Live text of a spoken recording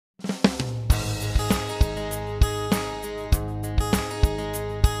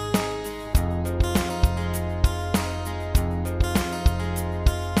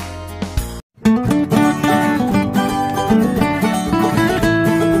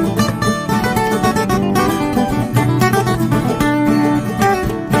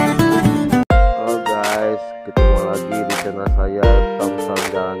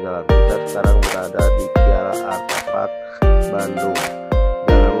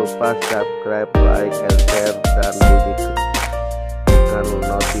lupa subscribe, like, and share, dan bunyikan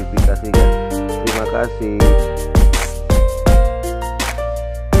notifikasinya. Terima kasih.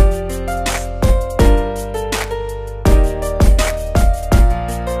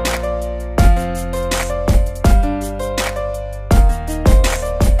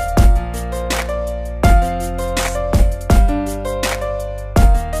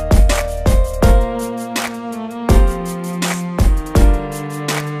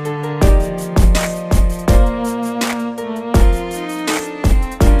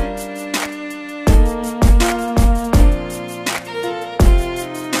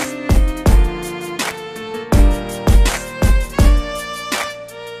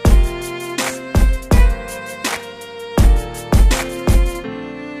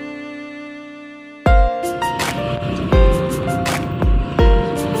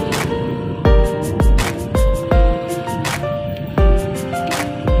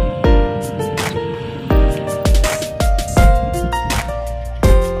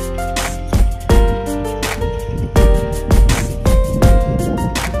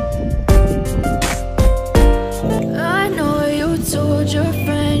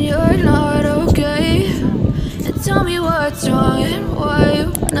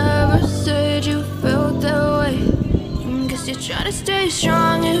 Try to stay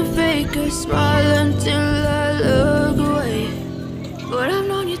strong and fake a smile until I look away. But I've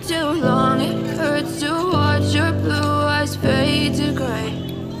known you too long, it hurts to watch your blue eyes fade to gray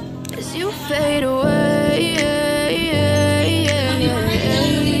as you fade away,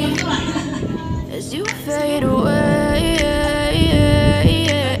 as you fade away.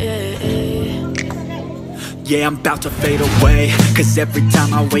 Yeah, I'm about to fade away, cause every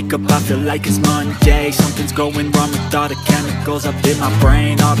time I wake up I feel like it's Monday. Something's going wrong with all the chemicals up in my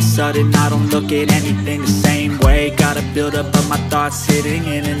brain. All of a sudden I don't look at anything the same way. Gotta build up of my thoughts sitting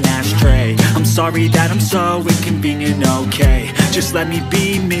in an ashtray. I'm sorry that I'm so inconvenient, okay. Just let me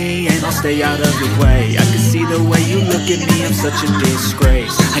be me and I'll stay out of your way. I can see the way you look at me, I'm such a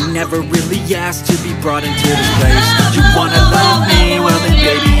disgrace. I never really asked to be brought into this place. You wanna love me? Well then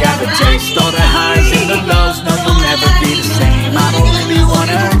baby have a taste. All the highs and the lows, no, you'll never be the same. I don't really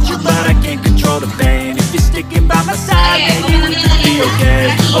wanna hurt you, but I can't control the pain. If you're sticking by my side, maybe we could be okay.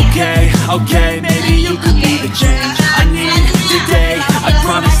 Okay, maybe you could be the change I need today. I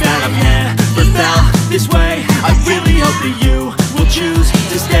promise that I've never felt this way. I really hope that you will choose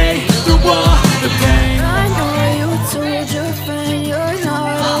to stay through all the pain. I know you told your friend you're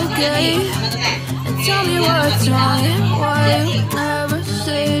not okay, and tell me what's wrong and why you never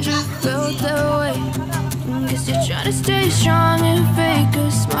said you felt that way. Guess you're trying to stay strong and fake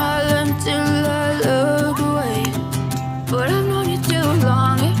a smile until I look away. But I've known you too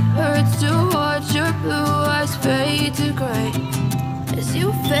long, it hurts to watch your blue eyes fade to gray as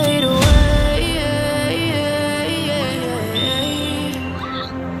you fade away,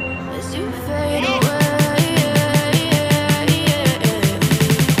 as you fade away,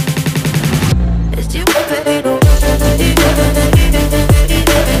 as you fade away.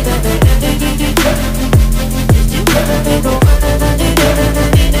 As you fade away.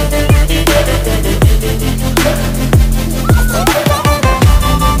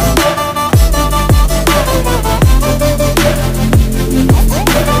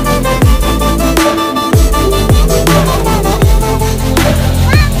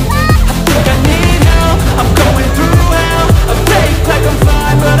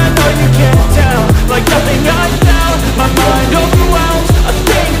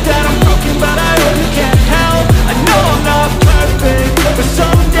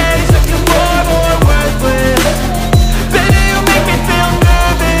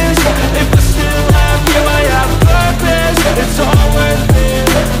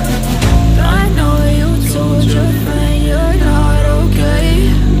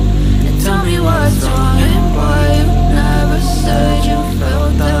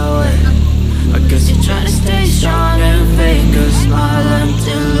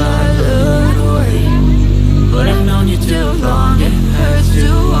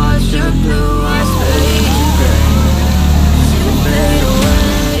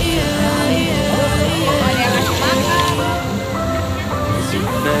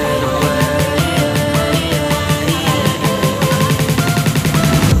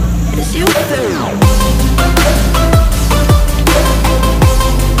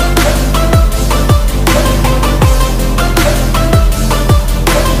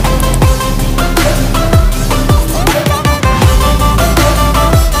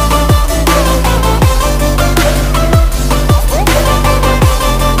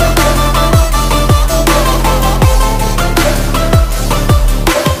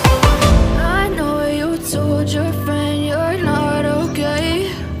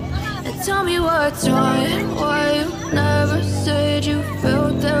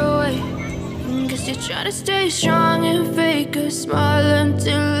 to stay strong and fake a smile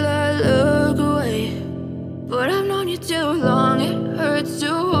until I look away. But I've known you too long, it hurts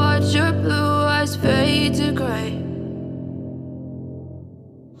to watch your blue eyes fade to gray.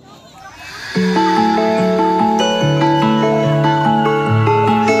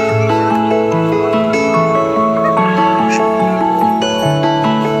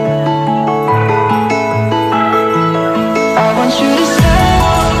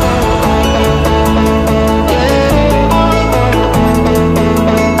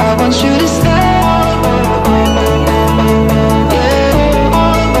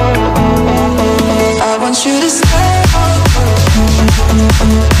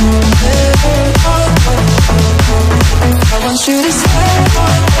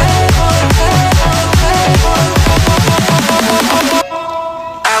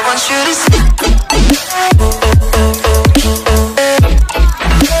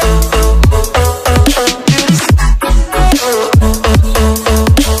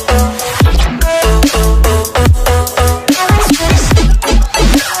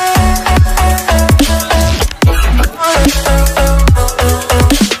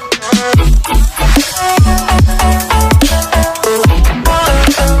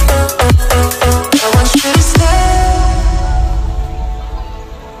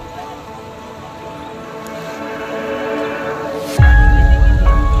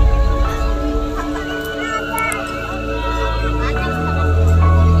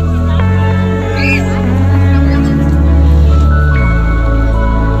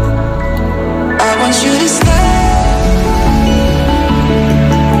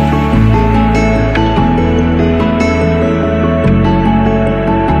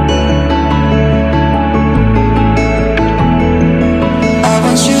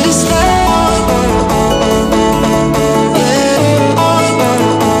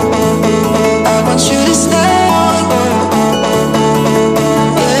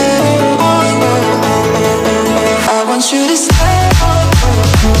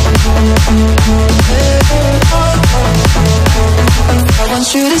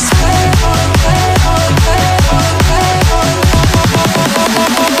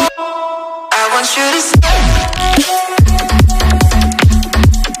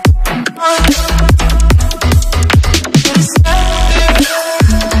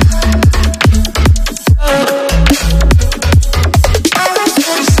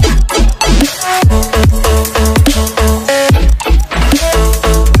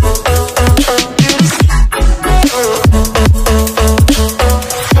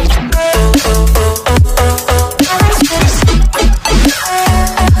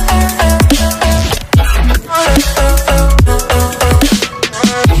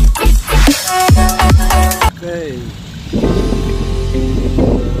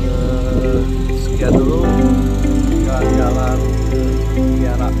 Sekian dulu jalan-jalan ke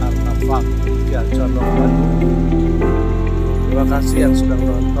Kiara Artha, kiaracondong Bandung. Terima kasih yang sudah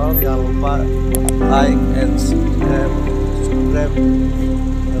menonton. Jangan lupa like and subscribe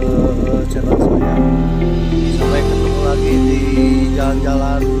channel saya. Sampai ketemu lagi di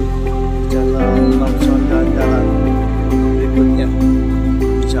jalan-jalan channel jalan-jalan berikutnya.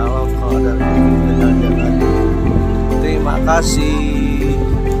 Insya Allah kalau ada jalan-jalan. Terima kasih.